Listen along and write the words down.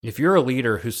If you're a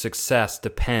leader whose success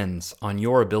depends on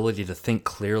your ability to think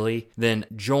clearly, then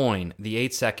join the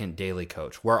 8-Second Daily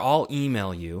Coach, where I'll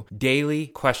email you daily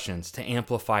questions to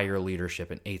amplify your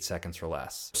leadership in 8 seconds or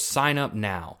less. Sign up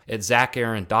now at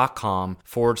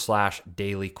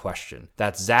zachaaron.com/daily question.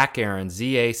 That's Zachaaron,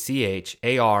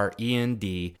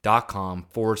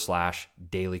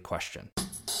 ZACHAREND.com/daily question.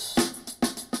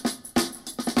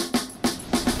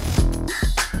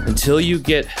 Until you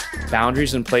get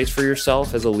boundaries in place for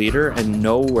yourself as a leader and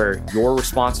know where your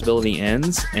responsibility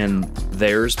ends and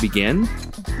theirs begin,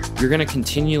 you're going to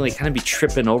continually kind of be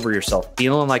tripping over yourself,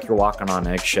 feeling like you're walking on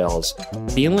eggshells,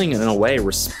 feeling in a way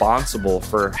responsible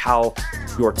for how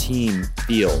your team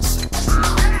feels.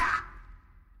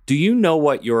 Do you know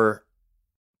what your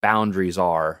boundaries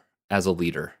are as a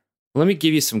leader? Let me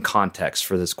give you some context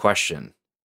for this question.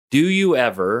 Do you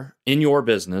ever, in your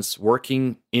business,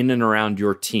 working in and around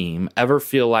your team, ever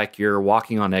feel like you're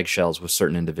walking on eggshells with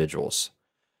certain individuals?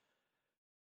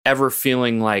 Ever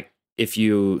feeling like if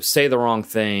you say the wrong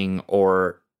thing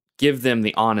or give them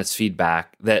the honest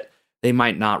feedback that they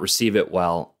might not receive it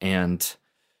well and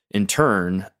in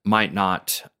turn might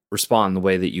not respond the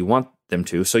way that you want them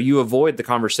to, so you avoid the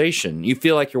conversation? You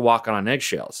feel like you're walking on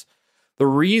eggshells. The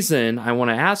reason I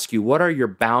want to ask you, what are your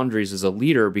boundaries as a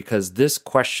leader? Because this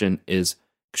question is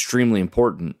extremely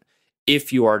important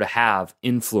if you are to have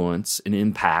influence and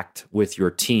impact with your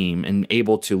team and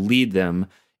able to lead them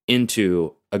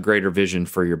into a greater vision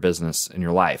for your business and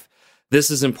your life. This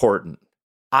is important.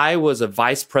 I was a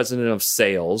vice president of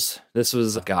sales. This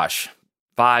was,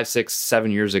 5, 6, 7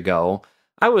 years ago.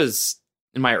 I was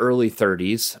in my early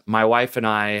 30s. My wife and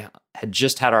I had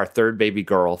just had our third baby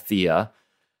girl, Thea.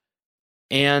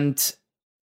 And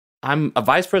I'm a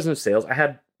vice president of sales. I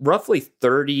had roughly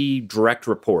 30 direct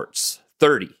reports,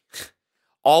 30,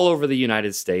 all over the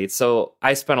United States. So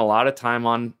I spent a lot of time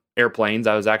on airplanes.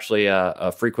 I was actually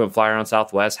a frequent flyer on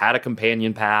Southwest, had a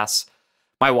companion pass.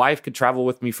 My wife could travel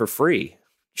with me for free.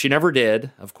 She never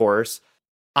did, of course.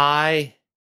 I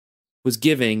was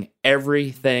giving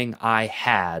everything I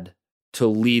had to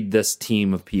lead this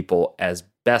team of people as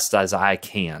best as I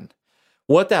can.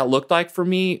 What that looked like for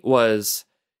me was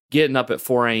getting up at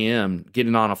 4 a.m.,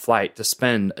 getting on a flight to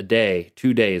spend a day,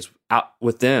 2 days out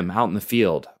with them out in the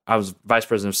field. I was vice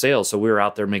president of sales, so we were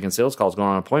out there making sales calls, going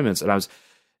on appointments, and I was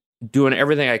doing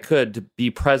everything I could to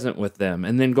be present with them.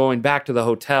 And then going back to the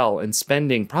hotel and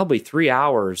spending probably 3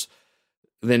 hours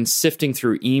then sifting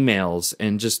through emails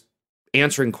and just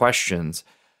answering questions.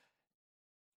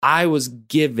 I was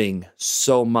giving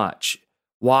so much.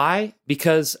 Why?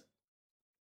 Because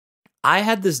I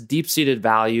had this deep-seated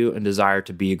value and desire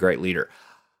to be a great leader.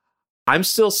 I'm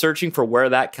still searching for where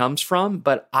that comes from,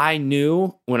 but I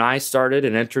knew when I started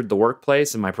and entered the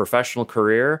workplace in my professional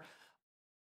career,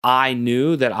 I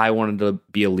knew that I wanted to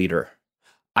be a leader.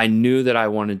 I knew that I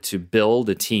wanted to build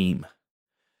a team.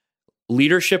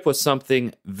 Leadership was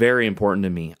something very important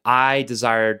to me. I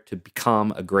desired to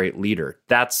become a great leader.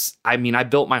 I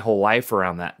built my whole life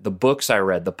around that. The books I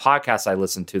read, the podcasts I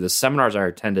listened to, the seminars I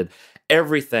attended,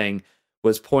 everything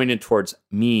was pointed towards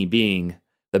me being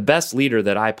the best leader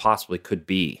that I possibly could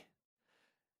be.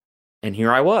 And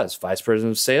here I was, vice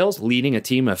president of sales, leading a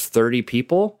team of 30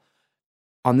 people.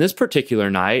 On this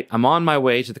particular night, I'm on my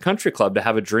way to the country club to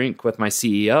have a drink with my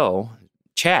CEO,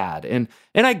 Chad. And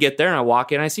I get there and I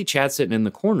walk in, I see Chad sitting in the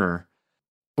corner.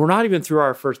 We're not even through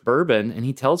our first bourbon, and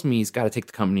he tells me he's got to take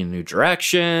the company in a new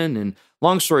direction. And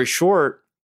long story short,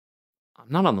 I'm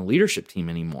not on the leadership team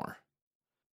anymore.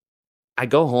 I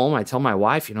go home, I tell my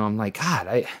wife, I'm like, God,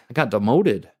 I got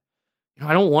demoted.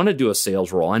 I don't want to do a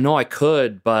sales role. I know I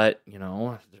could, but,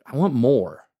 I want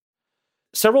more.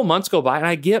 Several months go by and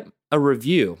I get a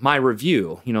review, my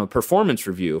review, performance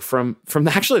review from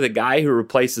actually the guy who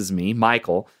replaces me,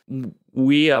 Michael.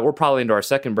 We're probably into our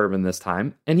second bourbon this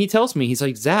time. And he tells me, he's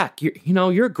like, Zach,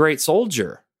 you're a great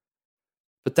soldier,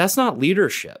 but that's not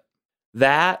leadership.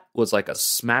 That was like a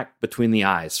smack between the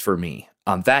eyes for me.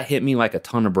 That hit me like a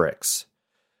ton of bricks.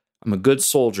 I'm a good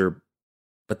soldier,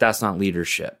 but that's not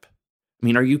leadership.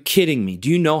 Are you kidding me? Do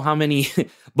you know how many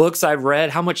books I've read,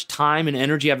 how much time and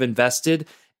energy I've invested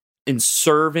in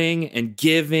serving and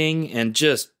giving and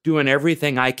just doing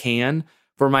everything I can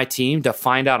for my team to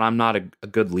find out I'm not a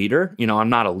good leader? I'm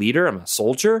not a leader, I'm a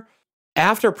soldier.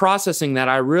 After processing that,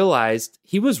 I realized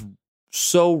he was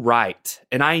so right,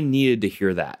 and I needed to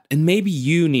hear that. And maybe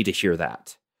you need to hear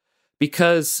that,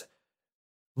 because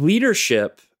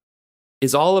leadership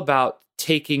is all about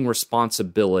taking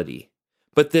responsibility,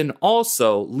 but then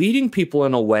also leading people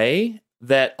in a way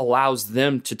that allows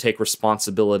them to take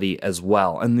responsibility as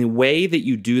well. And the way that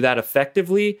you do that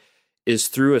effectively is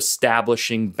through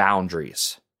establishing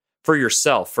boundaries. for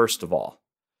yourself, first of all.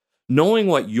 Knowing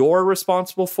what you're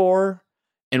responsible for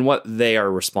and what they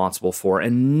are responsible for,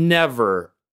 and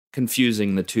never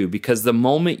confusing the two, because the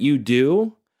moment you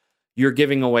do, you're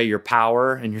giving away your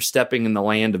power and you're stepping in the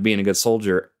land of being a good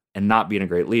soldier and not being a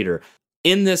great leader.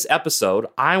 In this episode,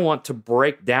 I want to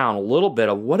break down a little bit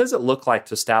of what does it look like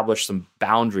to establish some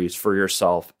boundaries for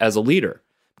yourself as a leader,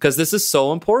 because this is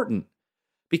so important.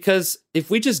 Because if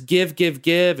we just give,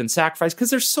 and sacrifice, because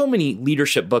there's so many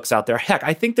leadership books out there. Heck,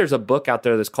 I think there's a book out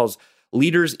there that's called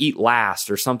Leaders Eat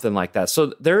Last or something like that.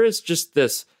 So there is just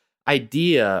this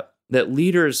idea that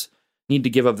leaders need to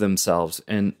give of themselves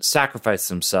and sacrifice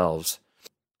themselves.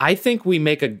 I think we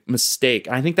make a mistake.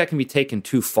 I think that can be taken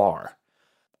too far.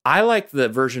 I like the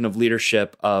version of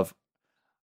leadership of,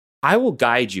 I will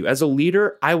guide you. As a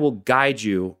leader, I will guide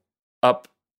you up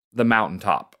the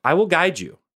mountaintop. I will guide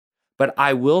you, but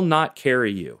I will not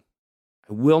carry you.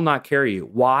 I will not carry you.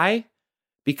 Why?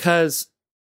 Because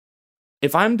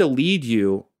if I'm to lead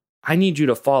you, I need you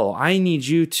to follow. I need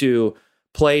you to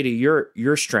play to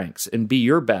your strengths and be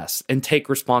your best and take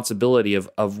responsibility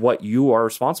of what you are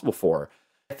responsible for.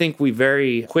 I think we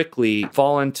very quickly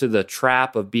fall into the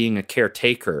trap of being a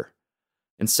caretaker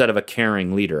instead of a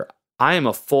caring leader. I am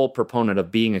a full proponent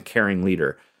of being a caring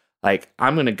leader. Like,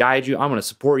 I'm going to guide you. I'm going to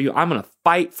support you. I'm going to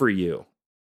fight for you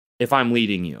if I'm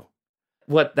leading you.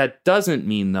 What that doesn't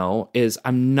mean, though, is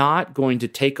I'm not going to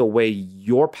take away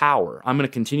your power. I'm going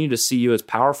to continue to see you as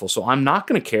powerful. So I'm not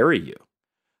going to carry you.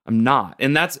 I'm not.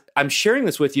 And I'm sharing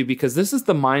this with you because this is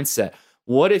the mindset.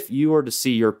 What if you were to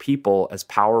see your people as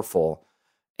powerful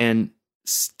and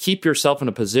keep yourself in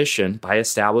a position by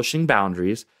establishing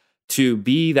boundaries to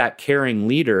be that caring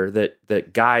leader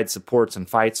that guides, supports, and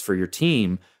fights for your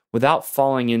team without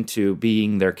falling into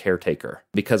being their caretaker?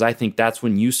 Because I think that's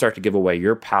when you start to give away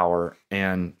your power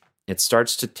and it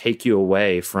starts to take you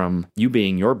away from you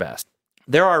being your best.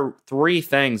 There are 3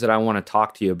 things that I want to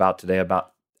talk to you about today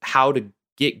about how to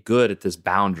get good at this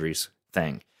boundaries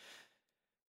thing.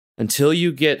 Until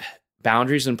you get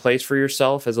boundaries in place for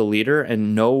yourself as a leader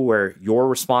and know where your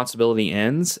responsibility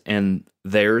ends and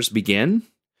theirs begin,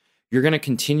 you're going to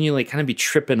continually kind of be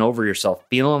tripping over yourself,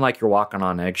 feeling like you're walking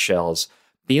on eggshells,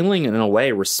 feeling in a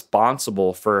way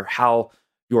responsible for how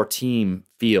your team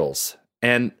feels.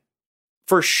 And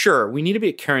for sure, we need to be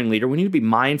a caring leader. We need to be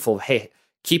mindful of, hey,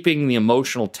 keeping the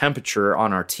emotional temperature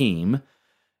on our team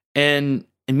and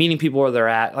meeting people where they're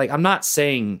at. Like, I'm not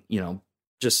saying,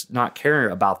 just not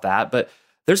caring about that, but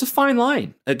there's a fine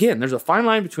line. Again, there's a fine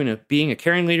line between being a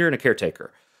caring leader and a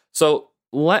caretaker. So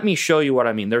let me show you what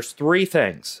I mean. There's 3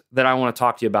 things that I want to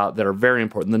talk to you about that are very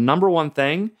important. The number one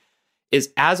thing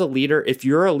is, as a leader, if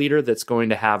you're a leader that's going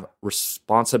to have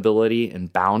responsibility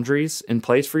and boundaries in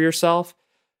place for yourself,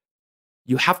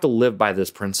 you have to live by this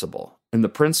principle. And the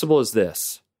principle is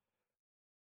this: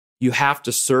 you have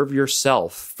to serve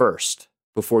yourself first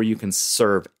before you can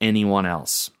serve anyone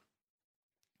else.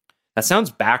 That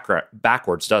sounds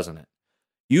backwards, doesn't it?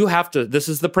 This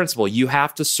is the principle. You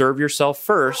have to serve yourself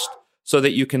first so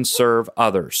that you can serve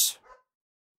others.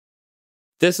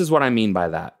 This is what I mean by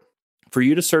that. For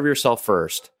you to serve yourself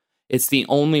first, it's the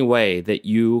only way that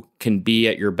you can be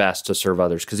at your best to serve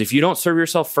others. Because if you don't serve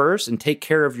yourself first and take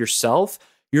care of yourself,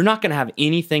 you're not going to have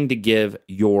anything to give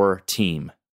your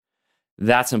team.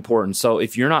 That's important. So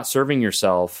if you're not serving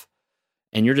yourself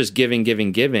and you're just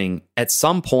giving, at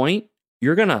some point,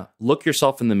 you're going to look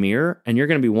yourself in the mirror and you're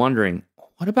going to be wondering,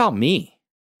 what about me?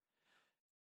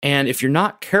 And if you're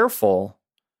not careful,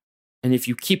 and if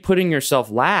you keep putting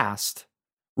yourself last,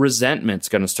 resentment's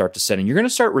going to start to set in. You're going to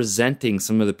start resenting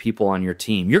some of the people on your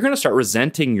team. You're going to start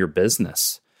resenting your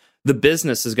business. The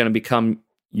business is going to become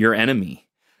your enemy,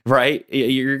 right?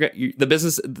 The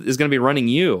business is going to be running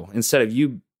you instead of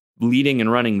you leading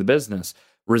and running the business.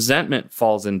 Resentment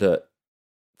falls into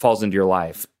your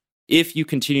life if you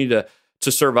continue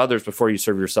to serve others before you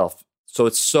serve yourself. So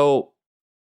it's so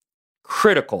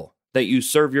critical that you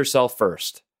serve yourself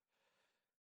first.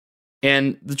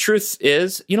 And the truth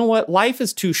is, you know what? Life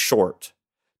is too short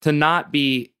to not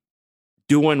be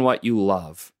doing what you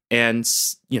love and,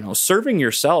 serving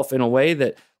yourself in a way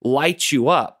that lights you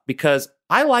up. Because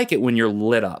I like it when you're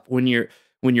lit up, when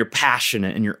you're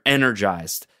passionate and you're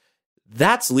energized.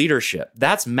 That's leadership.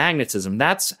 That's magnetism.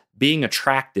 That's being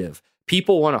attractive.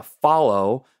 People want to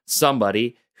follow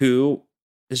somebody who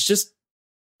is just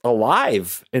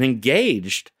alive and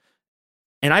engaged.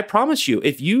 And I promise you,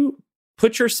 if you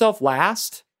put yourself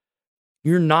last,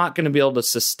 you're not going to be able to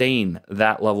sustain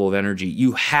that level of energy.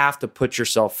 You have to put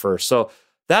yourself first. So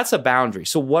that's a boundary.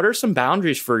 So what are some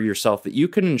boundaries for yourself that you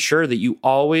can ensure that you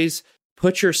always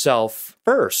put yourself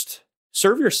first?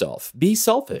 Serve yourself. Be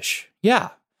selfish. Yeah.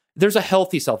 there's a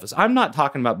healthy selfishness. I'm not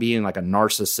talking about being like a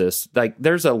narcissist. Like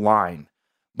there's a line,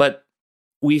 but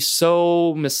we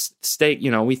so mistake,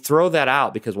 we throw that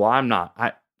out because, well,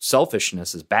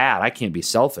 selfishness is bad. I can't be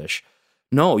selfish.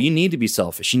 No, you need to be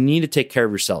selfish. You need to take care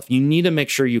of yourself. You need to make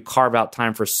sure you carve out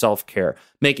time for self-care,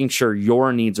 making sure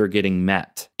your needs are getting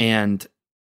met. And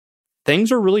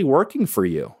things are really working for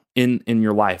you in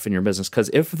your life, in your business. Because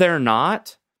if they're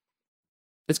not,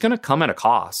 it's going to come at a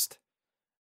cost.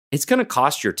 It's going to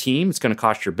cost your team. It's going to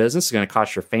cost your business. It's going to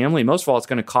cost your family. Most of all, it's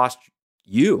going to cost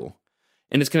you.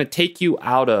 And it's going to take you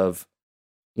out of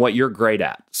what you're great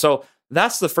at. So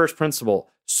that's the first principle.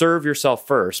 Serve yourself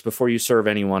first before you serve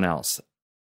anyone else.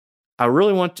 I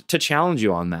really want to challenge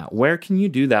you on that. Where can you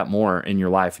do that more in your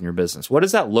life and your business? What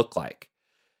does that look like?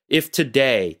 If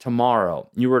today, tomorrow,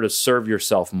 you were to serve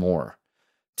yourself more,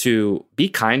 to be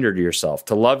kinder to yourself,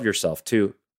 to love yourself,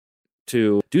 to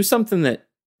do something that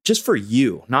just for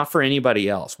you, not for anybody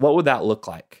else, what would that look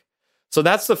like? So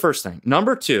that's the first thing.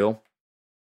 Number 2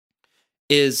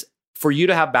 is for you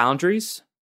to have boundaries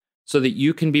so that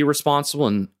you can be responsible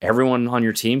and everyone on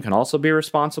your team can also be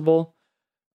responsible.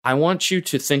 I want you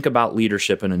to think about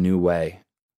leadership in a new way.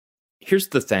 Here's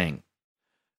the thing.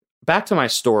 Back to my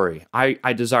story.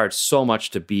 I desired so much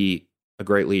to be a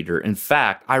great leader. In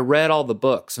fact, I read all the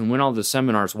books and went all the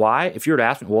seminars. Why? If you were to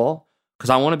ask me, well, because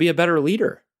I want to be a better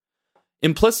leader.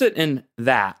 Implicit in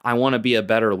that, I want to be a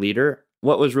better leader,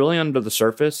 what was really under the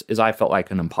surface is I felt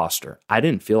like an imposter. I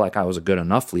didn't feel like I was a good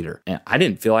enough leader. And I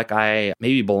didn't feel like I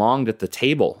maybe belonged at the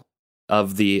table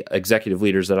of the executive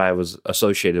leaders that I was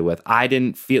associated with. I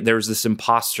didn't feel there was this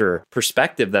imposter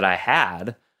perspective that I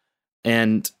had.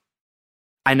 And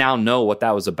I now know what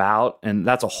that was about. And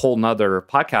that's a whole nother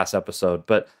podcast episode.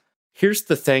 But here's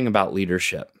the thing about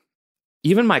leadership.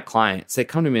 Even my clients, they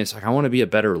come to me and it's like, I want to be a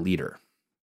better leader.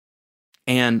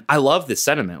 And I love this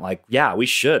sentiment. Like, yeah, we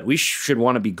should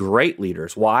want to be great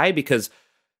leaders. Why? Because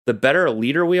the better a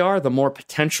leader we are, the more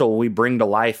potential we bring to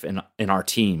life in our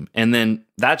team. And then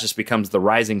that just becomes the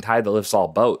rising tide that lifts all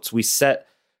boats.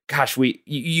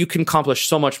 You can accomplish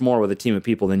so much more with a team of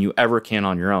people than you ever can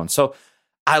on your own. So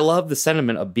I love the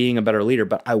sentiment of being a better leader,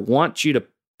 but I want you to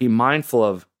be mindful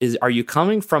of, are you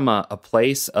coming from a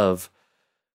place of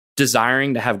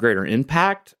desiring to have greater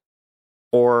impact?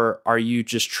 Or are you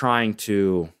just trying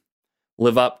to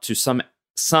live up to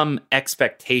some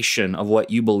expectation of what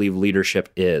you believe leadership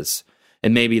is?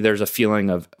 And maybe there's a feeling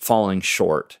of falling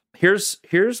short. Here's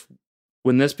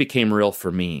when this became real for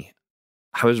me.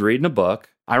 I was reading a book.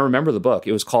 I remember the book.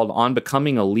 It was called On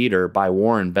Becoming a Leader by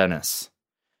Warren Bennis.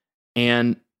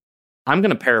 And I'm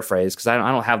going to paraphrase because I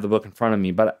don't have the book in front of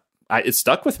me, but it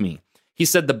stuck with me. He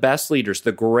said the best leaders,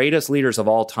 the greatest leaders of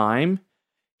all time,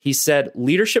 he said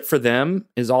leadership for them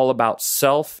is all about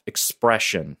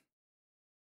self-expression.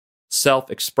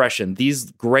 Self-expression.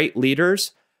 These great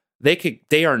leaders,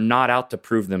 they are not out to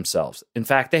prove themselves. In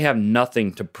fact, they have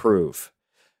nothing to prove.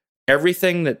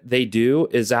 Everything that they do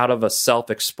is out of a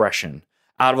self-expression,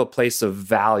 out of a place of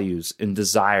values and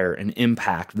desire and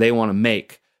impact they want to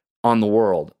make on the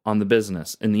world, on the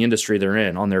business, in the industry they're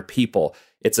in, on their people.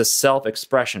 It's a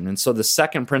self-expression. And so the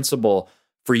second principle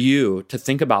for you to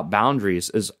think about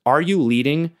boundaries is, are you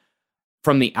leading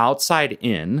from the outside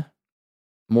in,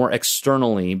 more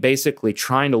externally, basically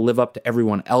trying to live up to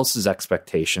everyone else's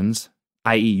expectations,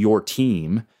 i.e. your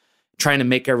team, trying to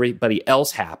make everybody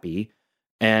else happy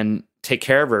and take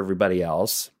care of everybody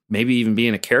else, maybe even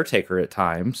being a caretaker at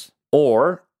times?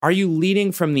 Or are you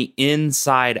leading from the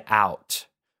inside out?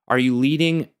 Are you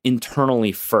leading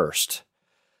internally first?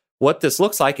 What this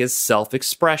looks like is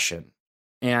self-expression.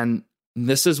 And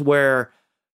this is where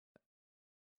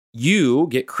you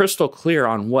get crystal clear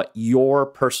on what your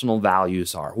personal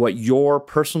values are, what your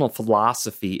personal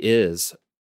philosophy is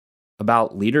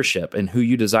about leadership and who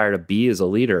you desire to be as a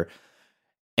leader.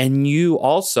 And you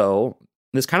also,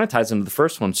 this kind of ties into the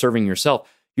first one, serving yourself.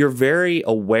 You're very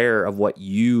aware of what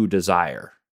you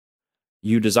desire.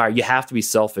 You have to be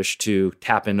selfish to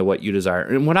tap into what you desire.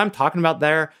 And what I'm talking about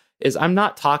there is I'm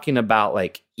not talking about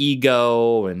like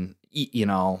ego and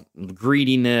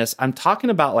greediness. I'm talking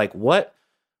about like what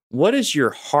is your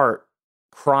heart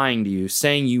crying to you,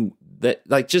 saying that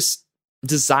like just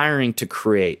desiring to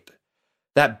create,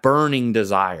 that burning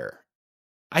desire.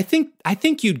 I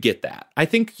think you'd get that. I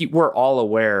think we're all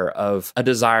aware of a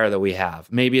desire that we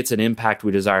have. Maybe it's an impact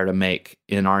we desire to make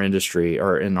in our industry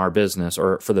or in our business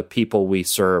or for the people we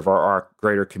serve or our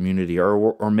greater community,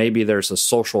 or maybe there's a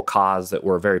social cause that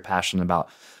we're very passionate about.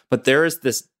 But there is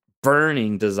this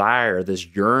burning desire,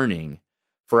 this yearning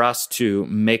for us to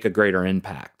make a greater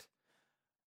impact.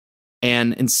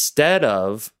 And instead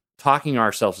of talking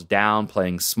ourselves down,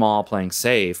 playing small, playing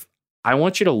safe, I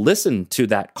want you to listen to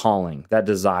that calling, that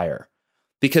desire.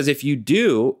 Because if you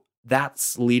do,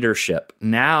 that's leadership.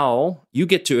 Now you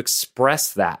get to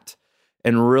express that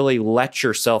and really let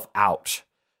yourself out.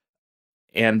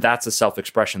 And that's a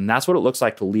self-expression. That's what it looks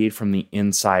like to lead from the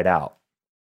inside out.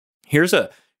 Here's a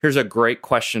great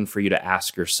question for you to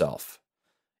ask yourself.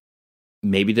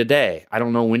 Maybe today, I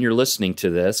don't know when you're listening to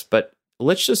this, but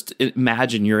let's just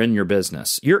imagine you're in your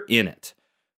business. You're in it.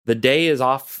 The day is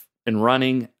off and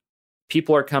running.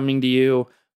 People are coming to you.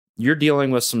 You're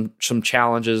dealing with some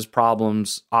challenges,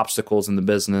 problems, obstacles in the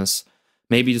business.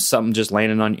 Maybe something just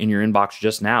landed in your inbox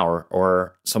just now,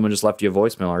 or someone just left you a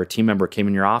voicemail, or a team member came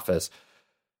in your office.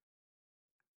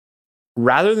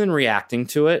 Rather than reacting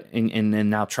to it and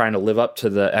now trying to live up to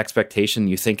the expectation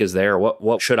you think is there,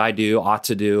 what should I do, ought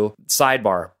to do?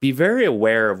 Sidebar, be very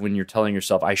aware of when you're telling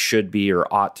yourself I should be or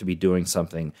ought to be doing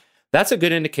something. That's a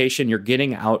good indication you're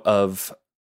getting out of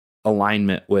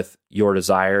alignment with your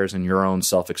desires and your own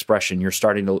self-expression. You're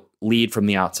starting to lead from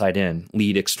the outside in,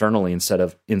 lead externally instead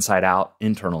of inside out,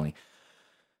 internally.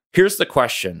 Here's the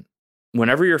question.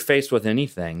 Whenever you're faced with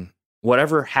anything,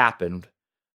 whatever happened,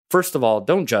 first of all,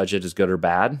 don't judge it as good or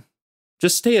bad.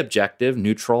 Just stay objective,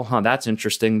 neutral. That's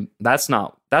interesting. That's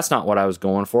not what I was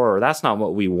going for, or that's not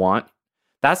what we want.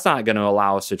 That's not going to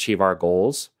allow us to achieve our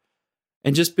goals.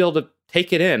 And just be able to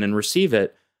take it in and receive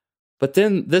it. But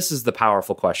then this is the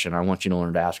powerful question I want you to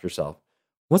learn to ask yourself.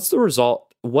 What's the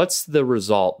result? What's the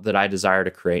result that I desire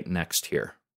to create next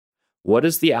here? What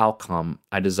is the outcome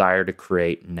I desire to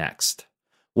create next?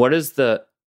 What is the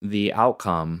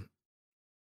outcome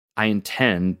I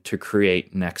intend to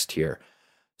create next here?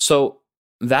 So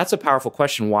that's a powerful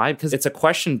question. Why? Because it's a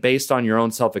question based on your own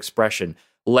self-expression,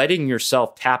 letting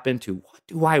yourself tap into, what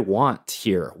do I want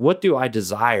here? What do I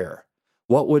desire?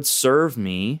 What would serve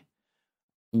me?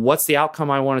 What's the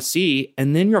outcome I want to see?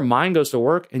 And then your mind goes to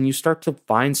work and you start to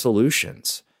find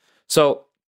solutions. So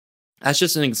that's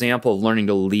just an example of learning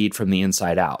to lead from the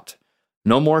inside out.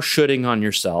 No more shooting on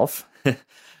yourself.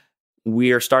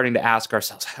 We are starting to ask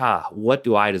ourselves, what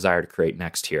do I desire to create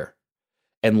next here?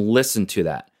 And listen to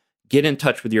that. Get in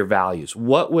touch with your values.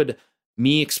 What would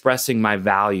me expressing my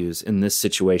values in this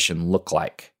situation look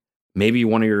like? Maybe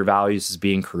one of your values is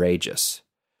being courageous.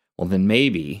 Well, then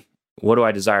maybe what do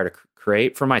I desire to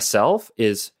create for myself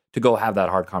is to go have that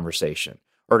hard conversation,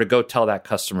 or to go tell that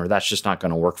customer that's just not going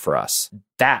to work for us.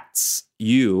 That's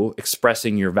you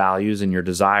expressing your values and your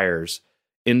desires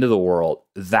into the world.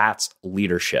 That's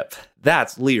leadership.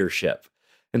 That's leadership.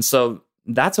 And so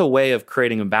that's a way of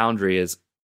creating a boundary, is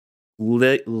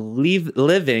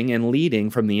living and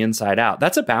leading from the inside out.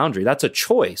 That's a boundary. That's a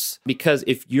choice. Because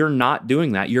if you're not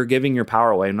doing that, you're giving your power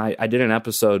away. And I did an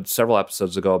episode several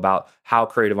episodes ago about how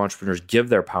creative entrepreneurs give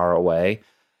their power away.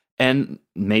 And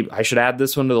maybe I should add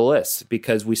this one to the list,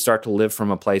 because we start to live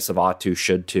from a place of ought to,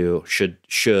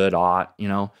 should, ought,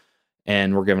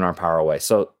 and we're giving our power away.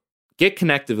 So get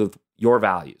connected with your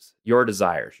values, your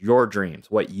desires, your dreams,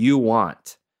 what you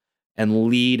want, and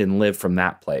lead and live from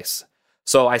that place.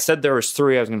 So I said there was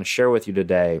 3 I was going to share with you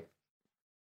today.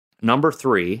 Number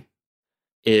 3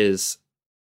 is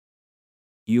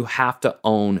you have to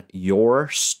own your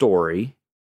story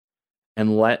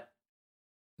and let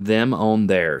them own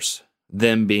theirs.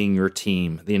 Them being your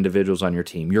team, the individuals on your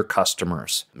team, your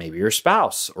customers, maybe your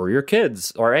spouse or your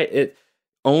kids. All right,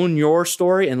 own your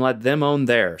story and let them own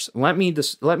theirs. Let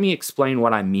me explain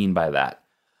what I mean by that.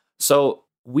 So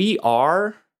we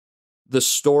are the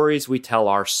stories we tell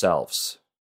ourselves.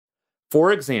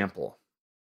 For example,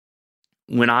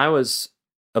 when I was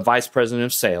a vice president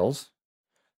of sales,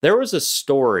 there was a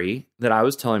story that I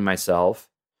was telling myself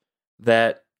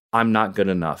that I'm not good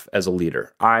enough as a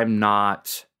leader. I'm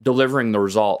not delivering the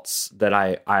results that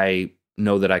I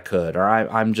know that I could, or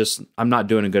I'm not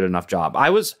doing a good enough job.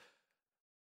 I was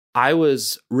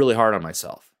really hard on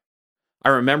myself. I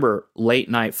remember late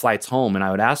night flights home, and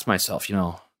I would ask myself,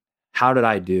 how did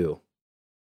I do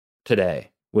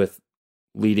today with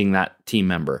leading that team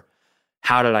member?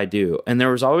 How did I do? And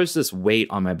there was always this weight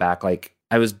on my back. Like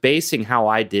I was basing how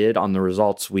I did on the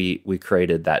results we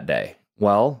created that day.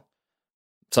 Well,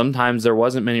 sometimes there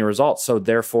wasn't many results. So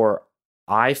therefore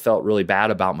I felt really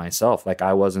bad about myself. Like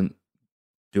I wasn't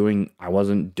doing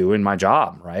my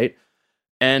job, right?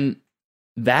 And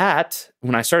that,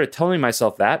 when I started telling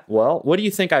myself that, well, what do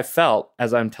you think I felt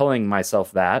as I'm telling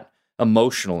myself that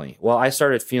emotionally? Well, I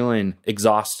started feeling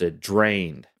exhausted,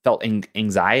 drained, felt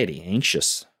anxiety,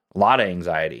 anxious, a lot of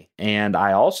anxiety. And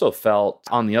I also felt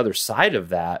on the other side of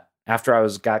that, after I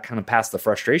got kind of past the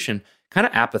frustration, kind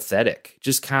of apathetic,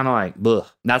 just kind of like, bleh.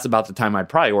 And that's about the time I'd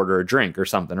probably order a drink or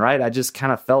something, right? I just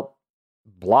kind of felt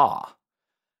blah.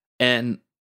 And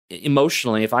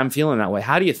emotionally, if I'm feeling that way,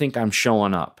 how do you think I'm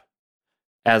showing up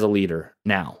as a leader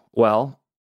now? Well,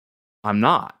 I'm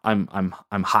not. I'm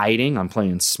hiding. I'm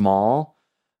playing small.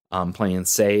 I'm playing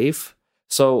safe.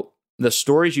 So the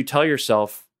stories you tell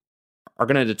yourself are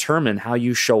going to determine how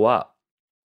you show up.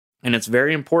 And it's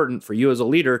very important for you as a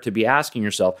leader to be asking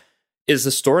yourself, is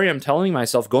the story I'm telling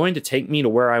myself going to take me to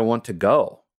where I want to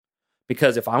go?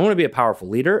 Because if I want to be a powerful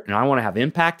leader and I want to have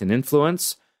impact and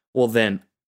influence, well, then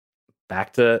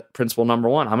back to principle number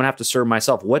one, I'm going to have to serve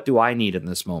myself. What do I need in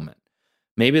this moment?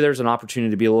 Maybe there's an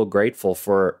opportunity to be a little grateful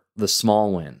for the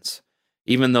small wins.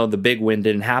 Even though the big win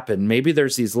didn't happen, maybe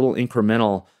there's these little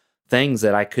incremental things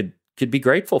that I could be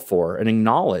grateful for and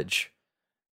acknowledge.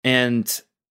 And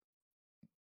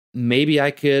maybe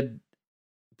I could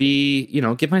be,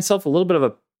 give myself a little bit of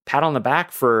a pat on the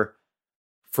back for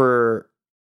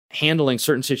handling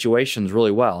certain situations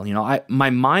really well. My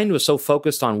mind was so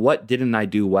focused on what didn't I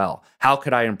do well? How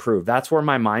could I improve? That's where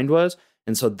my mind was.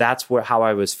 And so that's how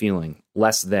I was feeling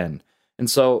less than. And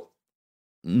so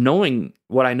knowing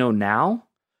what I know now,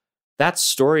 that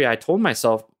story I told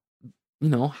myself,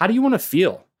 how do you want to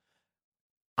feel?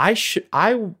 I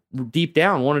deep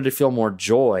down wanted to feel more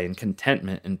joy and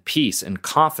contentment and peace and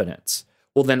confidence.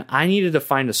 Well, then I needed to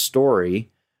find a story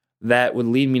that would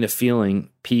lead me to feeling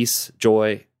peace,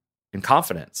 joy, and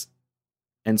confidence.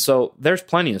 And so there's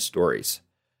plenty of stories.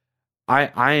 I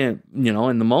am,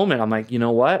 in the moment, I'm like, you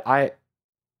know what? I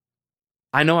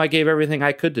know I gave everything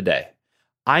I could today.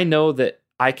 I know that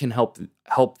I can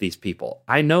help these people.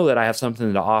 I know that I have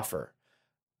something to offer.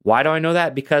 Why do I know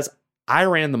that? Because I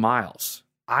ran the miles.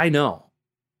 I know.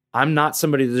 I'm not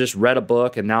somebody that just read a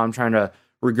book and now I'm trying to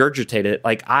regurgitate it.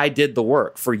 Like, I did the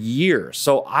work for years.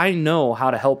 So I know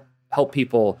how to help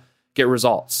people get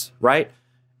results, right?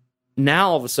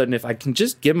 Now, all of a sudden, if I can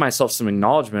just give myself some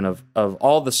acknowledgement of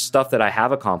all the stuff that I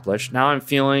have accomplished, now I'm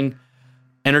feeling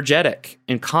energetic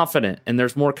and confident, and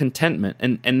there's more contentment.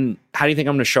 And how do you think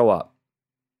I'm going to show up?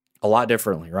 A lot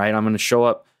differently, right? I'm going to show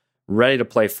up ready to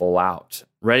play full out,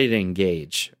 ready to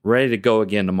engage, ready to go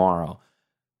again tomorrow.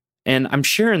 And I'm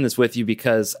sharing this with you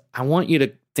because I want you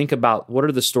to think about what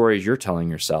are the stories you're telling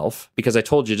yourself. Because I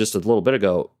told you just a little bit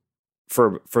ago,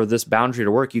 for this boundary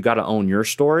to work, you got to own your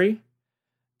story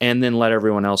and then let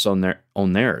everyone else own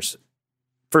theirs.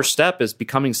 First step is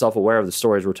becoming self-aware of the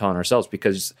stories we're telling ourselves,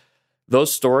 because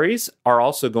those stories are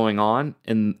also going on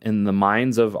in the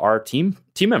minds of our team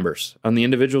members, on the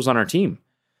individuals on our team.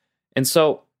 And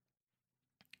so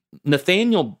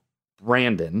Nathaniel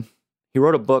Branden, he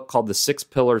wrote a book called The 6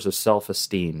 Pillars of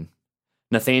Self-Esteem.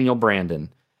 Nathaniel Branden.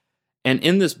 And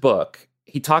in this book,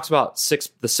 he talks about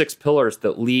the 6 pillars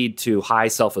that lead to high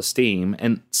self-esteem.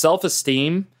 And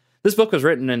self-esteem, this book was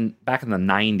written back in the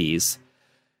 90s.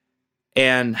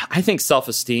 And I think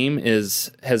self-esteem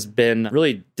has been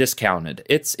really discounted.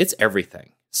 It's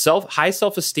everything. High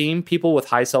self-esteem, people with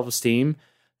high self-esteem,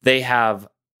 they have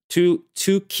two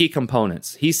key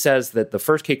components. He says that the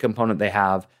first key component they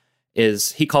have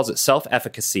is, he calls it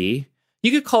self-efficacy.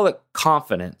 You could call it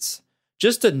confidence.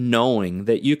 Just a knowing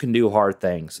that you can do hard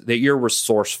things, that you're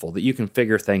resourceful, that you can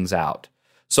figure things out.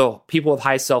 So people with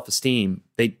high self-esteem,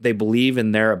 they believe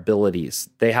in their abilities.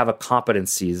 They have a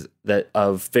competencies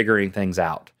of figuring things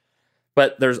out.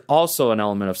 But there's also an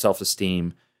element of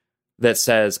self-esteem that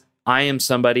says, I am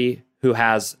somebody who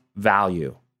has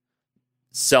value,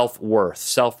 self-worth,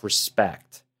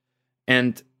 self-respect.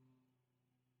 And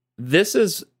this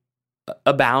is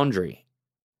a boundary.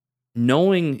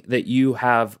 Knowing that you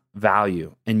have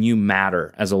value and you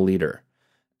matter as a leader.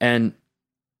 And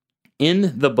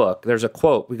in the book, there's a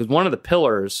quote, because one of the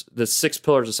pillars, the 6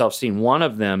 pillars of self-esteem, one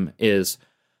of them is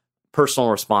personal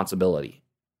responsibility.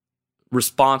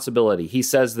 Responsibility. He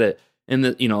says that in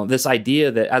this idea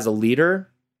that as a leader,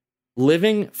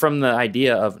 living from the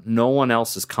idea of no one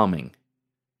else is coming,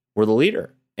 we're the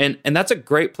leader. And that's a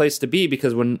great place to be,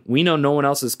 because when we know no one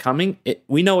else is coming,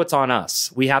 we know it's on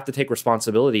us. We have to take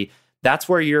responsibility. That's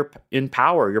where you're in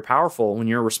power. You're powerful when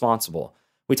you're responsible.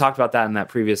 We talked about that in that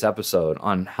previous episode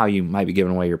on how you might be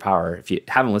giving away your power. If you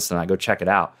haven't listened to that, go check it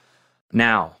out.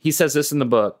 Now, he says this in the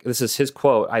book. This is his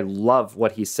quote. I love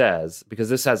what he says, because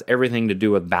this has everything to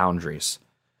do with boundaries.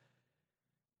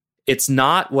 It's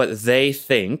not what they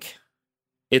think.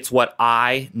 It's what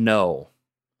I know.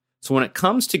 So when it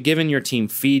comes to giving your team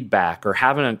feedback or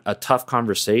having a tough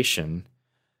conversation,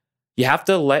 you have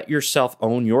to let yourself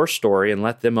own your story and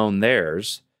let them own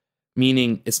theirs,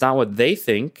 meaning it's not what they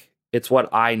think, it's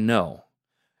what I know.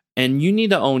 And you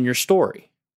need to own your story.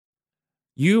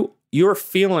 You you're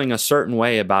feeling a certain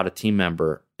way about a team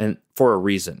member and for a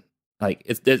reason. Like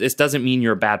it doesn't mean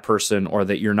you're a bad person or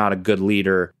that you're not a good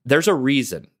leader. There's a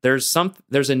reason. There's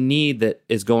a need that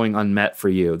is going unmet for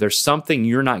you. There's something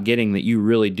you're not getting that you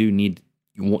really do need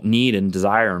and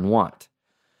desire and want.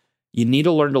 You need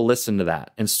to learn to listen to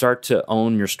that and start to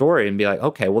own your story and be like,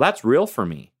 okay, well, that's real for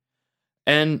me.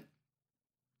 And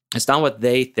it's not what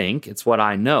they think, it's what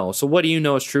I know. So what do you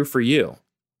know is true for you?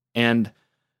 And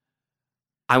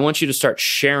I want you to start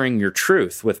sharing your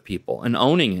truth with people and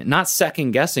owning it, not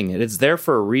second guessing it. It's there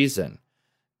for a reason.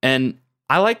 And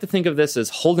I like to think of this as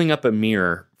holding up a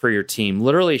mirror for your team,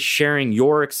 literally sharing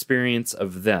your experience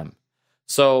of them.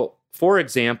 So, for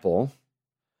example,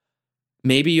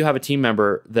 maybe you have a team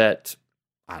member that,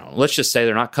 I don't know, let's just say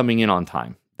they're not coming in on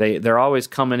time. They're always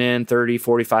coming in 30,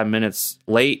 45 minutes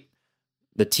late.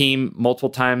 The team multiple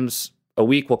times a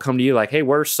week will come to you like, hey,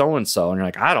 where's so-and-so? And you're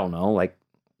like, I don't know, like,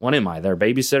 what am I, their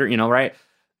babysitter, right?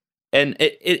 And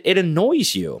it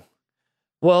annoys you.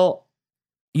 Well,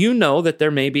 you know that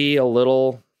there may be a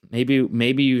little,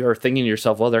 maybe you are thinking to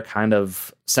yourself, well, they're kind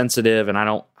of sensitive and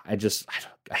I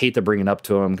hate to bring it up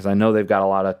to them because I know they've got a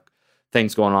lot of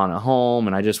things going on at home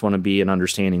and I just want to be an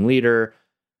understanding leader.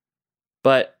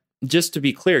 But just to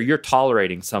be clear, you're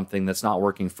tolerating something that's not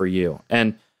working for you.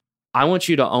 And I want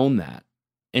you to own that.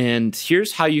 And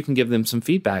here's how you can give them some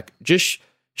feedback. Just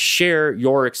share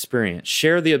your experience,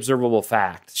 share the observable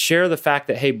fact, share the fact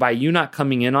that, hey, by you not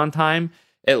coming in on time,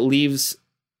 it leaves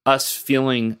us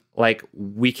feeling like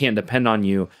we can't depend on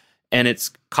you and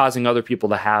it's causing other people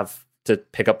to have to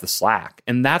pick up the slack.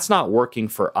 And that's not working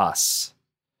for us.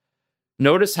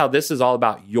 Notice how this is all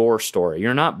about your story.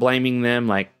 You're not blaming them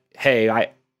like, hey,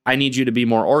 I need you to be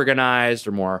more organized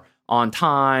or more on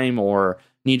time or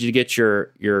need you to get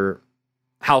your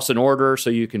house in order so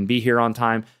you can be here on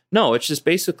time. No, it's just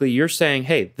basically you're saying,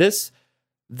 hey, this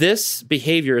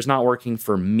behavior is not working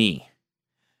for me.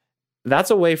 That's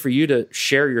a way for you to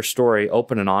share your story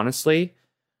open and honestly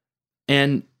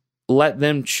and let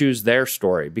them choose their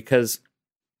story because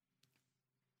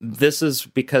this is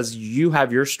because you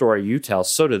have your story you tell,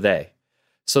 so do they.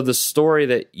 So the story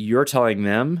that you're telling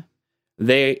them,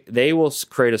 they will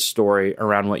create a story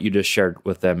around what you just shared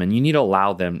with them, and you need to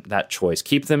allow them that choice.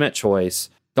 Keep them at choice.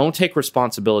 Don't take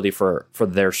responsibility for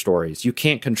their stories. You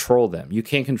can't control them. You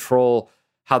can't control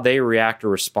how they react or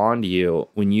respond to you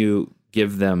when you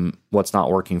give them what's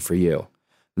not working for you.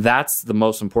 That's the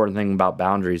most important thing about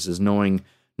boundaries is knowing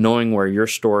where your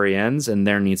story ends and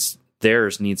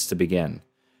theirs needs to begin.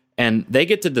 And they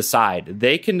get to decide.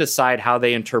 They can decide how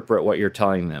they interpret what you're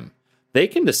telling them. They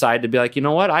can decide to be like, you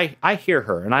know what, I hear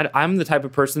her, and I'm the type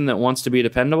of person that wants to be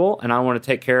dependable, and I want to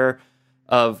take care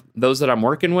of those that I'm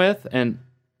working with, and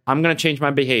I'm going to change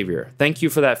my behavior. Thank you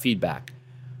for that feedback.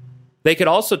 They could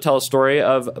also tell a story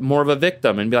of more of a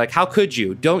victim and be like, how could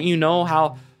you? Don't you know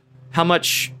how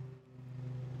much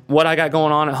what I got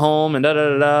going on at home and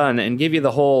and give you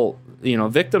the whole,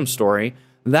 victim story.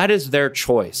 That is their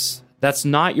choice. That's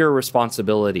not your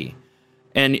responsibility.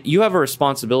 And you have a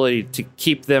responsibility to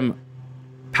keep them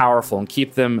powerful and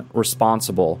keep them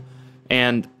responsible.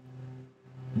 And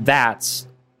that's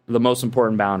the most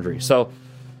important boundary. So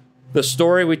the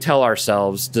story we tell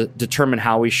ourselves determine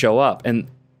how we show up. And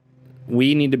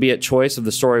we need to be at choice of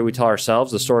the story we tell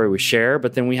ourselves, the story we share,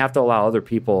 but then we have to allow other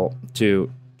people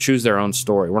to choose their own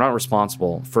story. We're not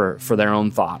responsible for their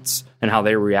own thoughts and how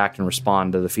they react and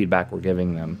respond to the feedback we're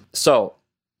giving them. So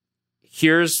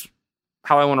here's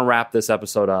how I want to wrap this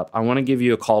episode up. I want to give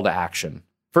you a call to action.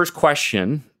 First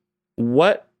question,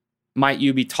 what might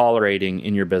you be tolerating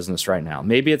in your business right now?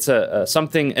 Maybe it's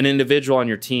an individual on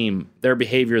your team, their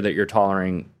behavior that you're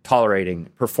tolerating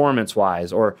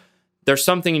performance-wise, or there's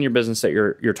something in your business that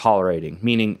you're tolerating,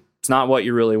 meaning it's not what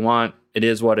you really want, it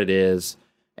is what it is,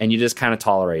 and you just kind of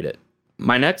tolerate it.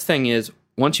 My next thing is,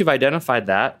 once you've identified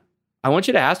that, I want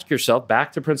you to ask yourself,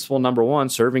 back to principle number 1,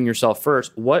 serving yourself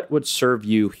first, what would serve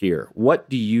you here? What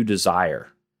do you desire?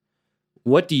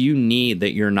 What do you need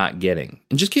that you're not getting?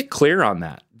 And just get clear on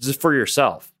that, just for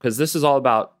yourself, because this is all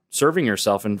about serving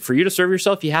yourself. And for you to serve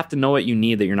yourself, you have to know what you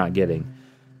need that you're not getting.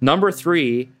 Number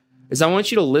 3 is I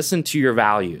want you to listen to your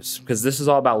values, because this is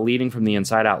all about leading from the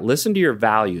inside out. Listen to your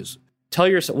values. Tell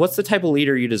yourself, what's the type of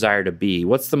leader you desire to be?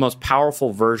 What's the most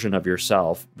powerful version of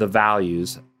yourself, the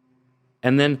values?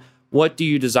 And then what do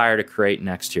you desire to create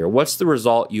next year? What's the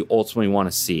result you ultimately want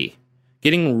to see?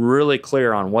 Getting really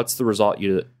clear on what's the result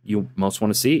you most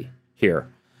want to see here.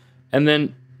 And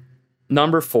then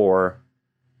number 4,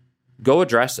 go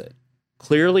address it.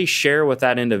 Clearly share with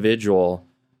that individual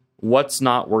what's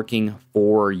not working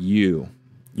for you.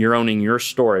 You're owning your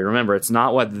story. Remember, it's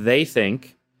not what they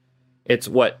think. It's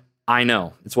what I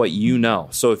know. It's what you know.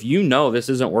 So if you know this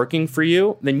isn't working for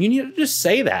you, then you need to just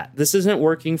say that. This isn't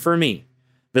working for me.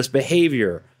 This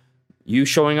behavior, you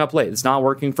showing up late, it's not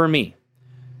working for me.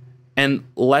 And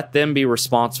let them be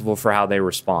responsible for how they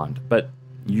respond. But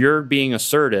you're being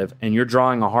assertive and you're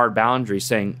drawing a hard boundary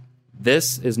saying,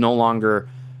 this is no longer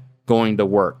going to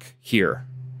work here.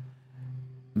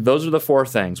 Those are the 4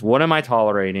 things. What am I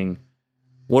tolerating?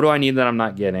 What do I need that I'm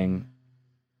not getting?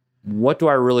 What do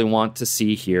I really want to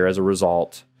see here as a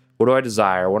result? What do I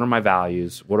desire? What are my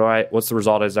values? What's the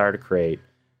result I desire to create?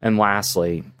 And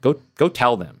lastly, go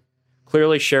tell them.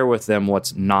 Clearly share with them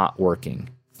what's not working.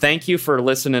 Thank you for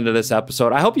listening to this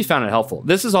episode. I hope you found it helpful.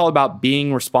 This is all about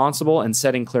being responsible and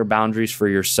setting clear boundaries for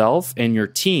yourself and your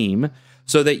team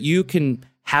so that you can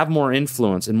have more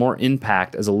influence and more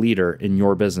impact as a leader in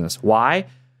your business. Why?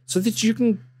 So that you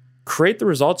can create the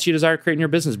results you desire to create in your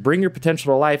business, bring your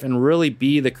potential to life, and really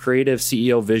be the creative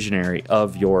CEO visionary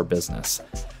of your business.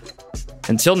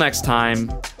 Until next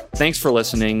time, thanks for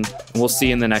listening. We'll see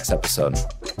you in the next episode.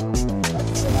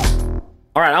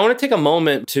 All right, I want to take a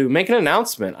moment to make an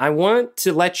announcement. I want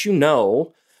to let you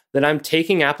know that I'm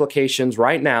taking applications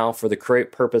right now for the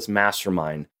Create Purpose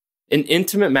Mastermind, an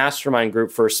intimate mastermind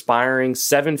group for aspiring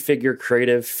 7-figure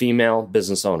creative female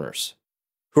business owners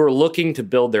who are looking to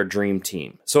build their dream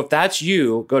team. So if that's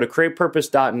you, go to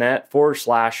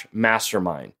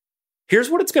createpurpose.net/mastermind. Here's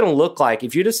what it's going to look like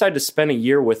if you decide to spend a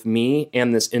year with me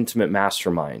and this intimate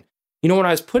mastermind. You know, when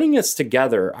I was putting this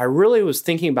together, I really was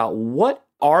thinking about what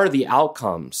are the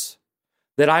outcomes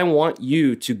that I want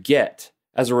you to get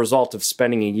as a result of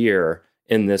spending a year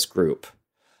in this group.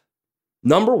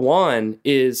 Number 1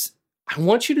 is I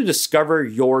want you to discover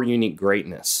your unique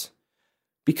greatness.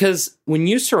 Because when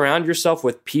you surround yourself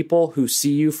with people who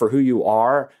see you for who you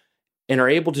are and are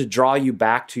able to draw you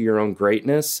back to your own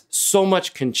greatness, so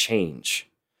much can change.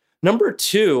 Number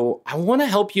 2, I want to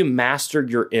help you master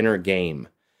your inner game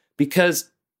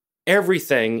because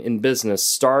everything in business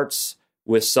starts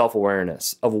with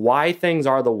self-awareness of why things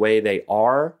are the way they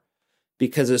are.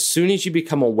 Because as soon as you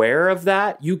become aware of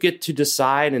that, you get to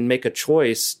decide and make a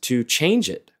choice to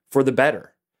change it for the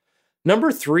better.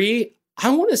 Number 3, I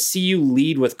want to see you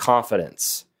lead with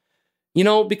confidence. You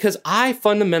know, because I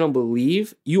fundamentally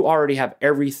believe you already have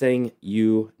everything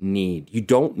you need. You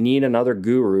don't need another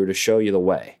guru to show you the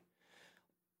way.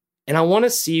 And I want to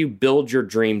see you build your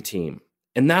dream team.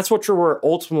 And that's what we're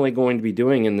ultimately going to be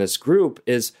doing in this group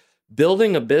is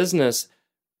building a business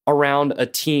around a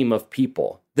team of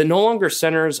people that no longer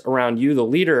centers around you, the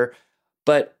leader,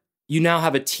 but you now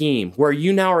have a team where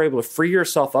you now are able to free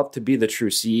yourself up to be the true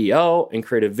CEO and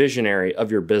create a visionary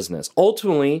of your business.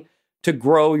 Ultimately, to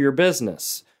grow your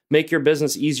business, make your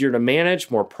business easier to manage,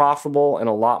 more profitable, and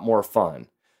a lot more fun.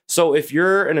 So if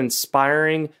you're an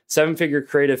inspiring 7-figure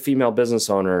creative female business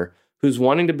owner who's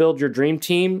wanting to build your dream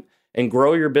team and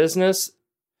grow your business,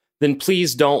 then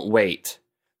please don't wait.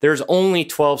 There's only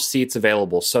 12 seats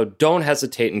available, so don't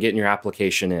hesitate in getting your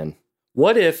application in.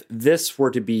 What if this were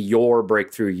to be your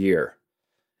breakthrough year?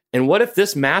 And what if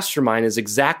this mastermind is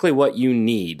exactly what you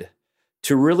need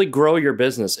to really grow your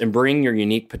business and bring your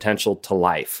unique potential to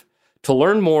life? To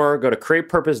learn more, go to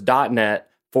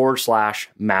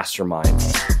createpurpose.net/mastermind.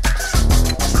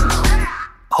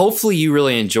 Hopefully you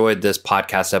really enjoyed this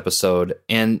podcast episode,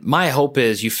 and my hope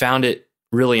is you found it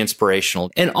really inspirational.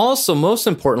 And also, most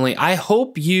importantly, I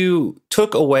hope you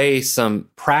took away some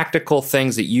practical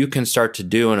things that you can start to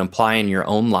do and apply in your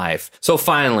own life. So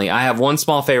finally, I have one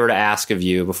small favor to ask of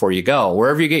you before you go.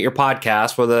 Wherever you get your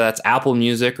podcast, whether that's Apple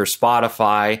Music or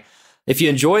Spotify, if you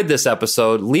enjoyed this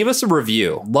episode, leave us a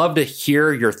review. Love to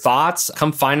hear your thoughts.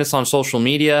 Come find us on social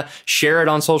media, share it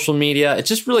on social media. It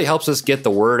just really helps us get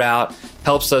the word out,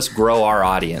 helps us grow our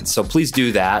audience. So please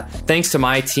do that. Thanks to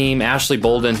my team, Ashley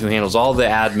Bolden, who handles all the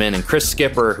admin, and Chris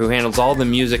Skipper, who handles all the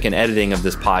music and editing of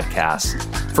this podcast.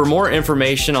 For more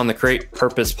information on the Create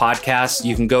Purpose podcast,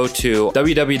 you can go to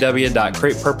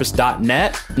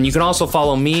www.createpurpose.net. And you can also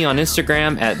follow me on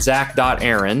Instagram at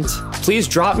zach.arend. Please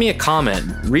drop me a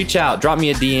comment, reach out, drop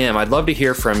me a DM. I'd love to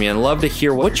hear from you and love to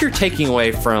hear what you're taking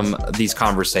away from these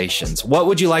conversations. What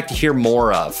would you like to hear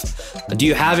more of? Do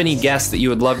you have any guests that you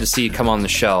would love to see come on the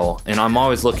show? And I'm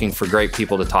always looking for great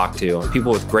people to talk to,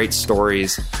 people with great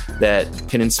stories that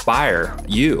can inspire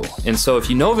you. And so if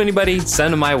you know of anybody,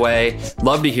 send them my way.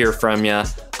 Love to hear from you.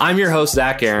 I'm your host,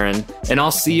 Zach Aaron, and I'll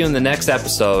see you in the next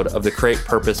episode of the Create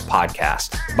Purpose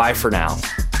podcast. Bye for now.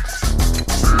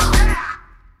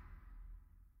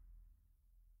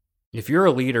 If you're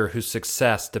a leader whose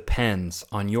success depends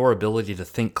on your ability to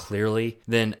think clearly,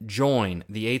 then join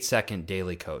the 8-Second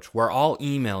Daily Coach, where I'll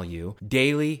email you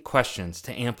daily questions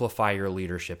to amplify your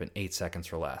leadership in 8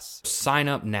 seconds or less. Sign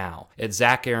up now at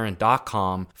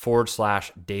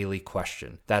zacharen.com/daily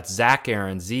question. That's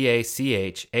Zacharen,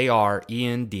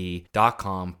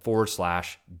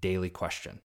 ZACHAREND.com/daily question.